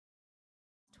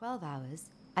12 hours,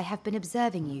 I have been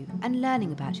observing you and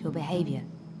learning about your behavior.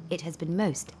 It has been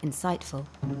most insightful.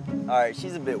 All right,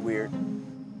 she's a bit weird.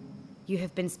 You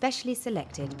have been specially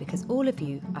selected because all of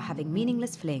you are having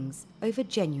meaningless flings over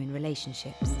genuine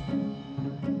relationships.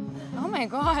 Oh my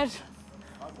God.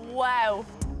 Wow.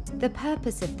 The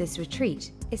purpose of this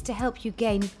retreat is to help you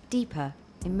gain deeper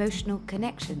emotional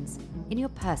connections in your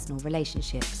personal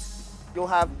relationships. You'll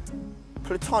have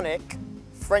platonic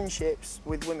friendships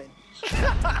with women.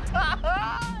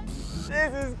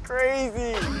 This is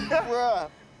crazy, bruh.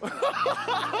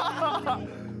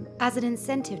 As an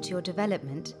incentive to your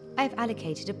development, I have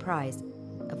allocated a prize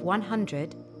of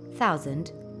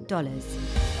 $100,000.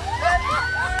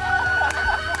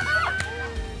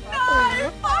 No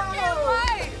fucking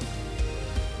way!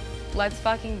 Let's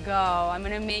fucking go. I'm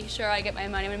gonna make sure I get my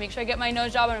money. I'm gonna make sure I get my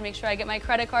nose job. I'm gonna make sure I get my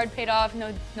credit card paid off.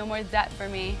 No more debt for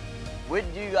me. What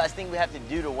do you guys think we have to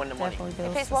do to win the money?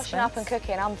 If it's washing up and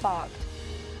cooking, I'm fucked.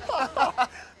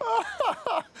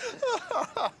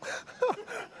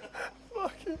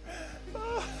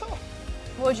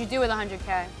 What would you do with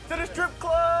 100K? To the strip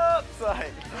club!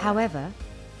 However,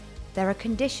 there are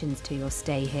conditions to your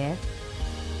stay here.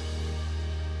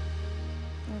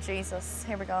 Oh, Jesus,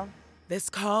 here we go. This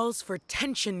calls for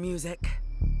tension music.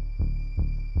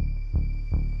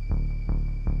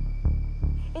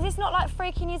 Is this not like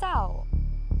freaking you out?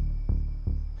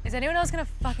 Is anyone else gonna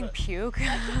fucking puke?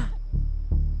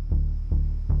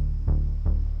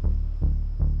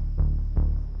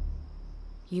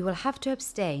 You will have to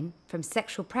abstain from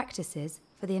sexual practices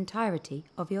for the entirety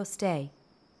of your stay.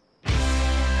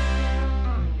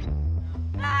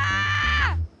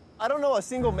 I don't know a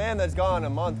single man that's gone a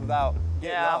month without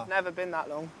getting off. I've never been that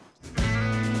long.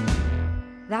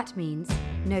 That means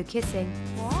no kissing.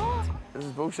 What? This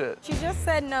is bullshit. She just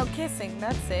said no kissing,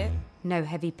 that's it. No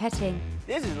heavy petting.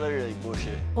 This is literally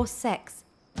bullshit. Or sex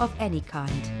of any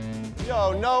kind.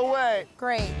 Yo, no way.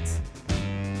 Great.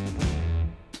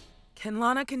 Can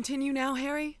Lana continue now,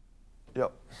 Harry?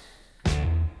 Yep.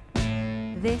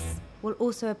 This will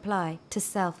also apply to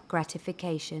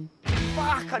self-gratification.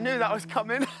 Fuck, I knew that was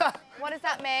coming. What does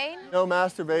that mean? No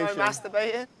masturbation. No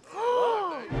masturbating.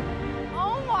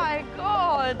 Oh my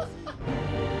God.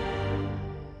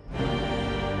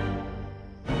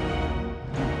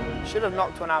 Should have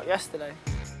knocked one out yesterday.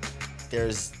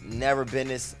 There's never been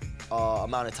this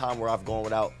amount of time where I've gone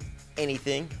without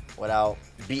anything, without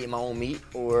beating my own meat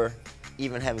or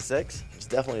even having sex. It's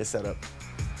definitely a setup.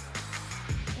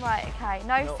 Right, okay.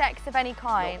 No sex of any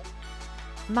kind.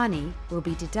 Money will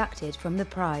be deducted from the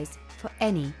prize for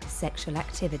any sexual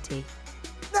activity.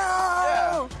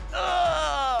 No!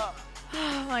 Oh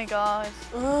my God.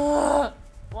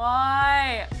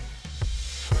 Why?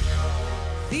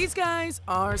 These guys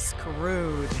are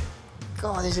screwed.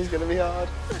 God, this is gonna be hard.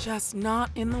 Just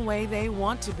not in the way they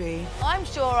want to be. I'm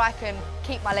sure I can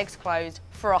keep my legs closed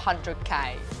for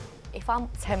 100K. If I'm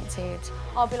tempted,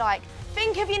 I'll be like,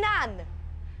 think of your nan.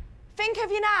 Think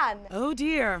of your nan. Oh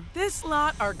dear, this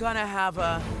lot are gonna have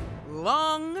a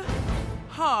long,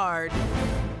 hard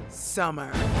summer.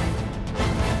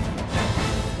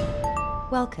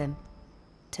 Welcome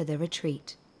to the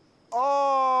retreat.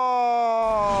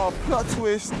 Oh, plot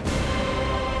twist.